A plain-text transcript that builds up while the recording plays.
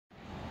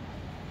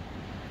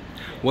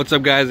What's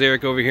up guys,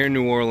 Eric over here in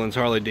New Orleans,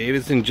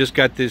 Harley-Davidson. Just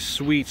got this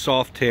sweet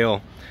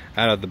Softail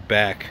out of the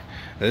back.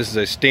 Now, this is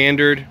a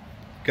standard,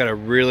 got a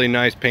really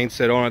nice paint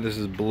set on it. This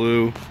is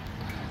blue.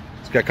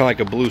 It's got kind of like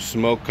a blue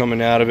smoke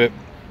coming out of it.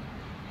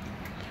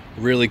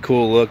 Really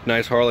cool look,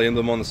 nice Harley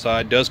emblem on the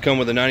side. Does come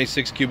with a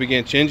 96 cubic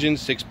inch engine,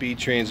 6-speed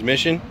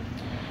transmission.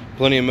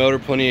 Plenty of motor,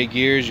 plenty of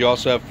gears. You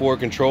also have 4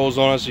 controls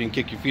on it, so you can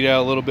kick your feet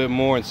out a little bit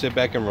more and sit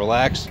back and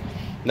relax.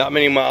 Not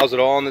many miles at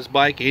all on this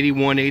bike,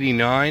 81,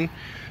 89.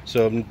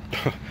 So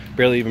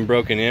barely even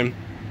broken in.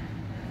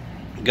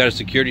 Got a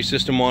security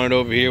system on it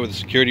over here with a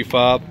security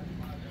fob.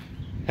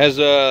 There's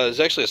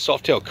actually a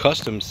Softail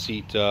custom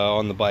seat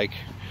on the bike.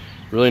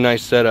 Really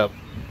nice setup.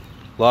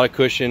 A lot of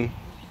cushion.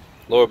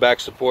 Lower back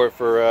support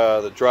for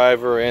the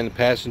driver and the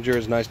passenger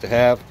is nice to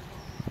have.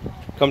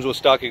 Comes with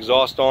stock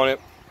exhaust on it.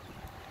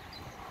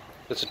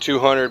 It's a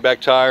 200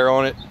 back tire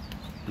on it.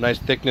 Nice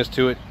thickness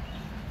to it.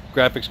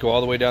 Graphics go all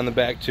the way down the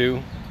back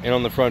too, and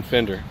on the front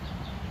fender.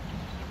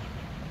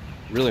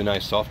 Really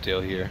nice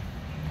Softail here.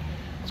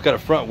 It's got a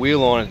front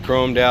wheel on it,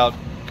 chromed out.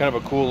 Kind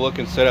of a cool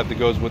looking setup that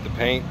goes with the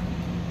paint.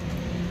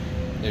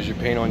 There's your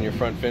paint on your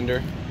front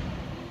fender.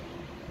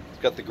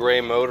 It's got the gray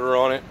motor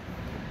on it.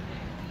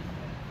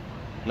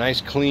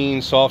 Nice clean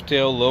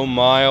Softail, low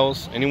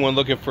miles. Anyone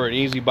looking for an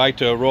easy bike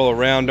to roll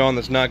around on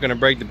that's not going to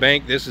break the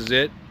bank, this is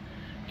it.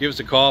 Give us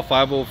a call,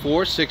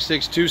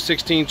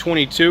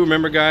 504-662-1622.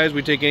 Remember guys,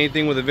 we take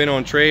anything with a VIN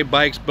on trade,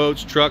 bikes,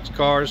 boats, trucks,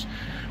 cars,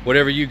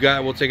 whatever you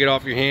got, we'll take it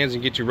off your hands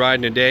and get you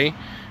riding today.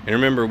 And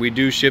remember, we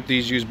do ship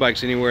these used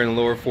bikes anywhere in the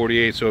lower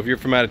 48, so if you're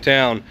from out of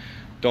town,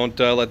 don't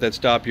let that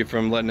stop you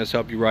from letting us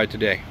help you ride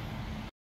today.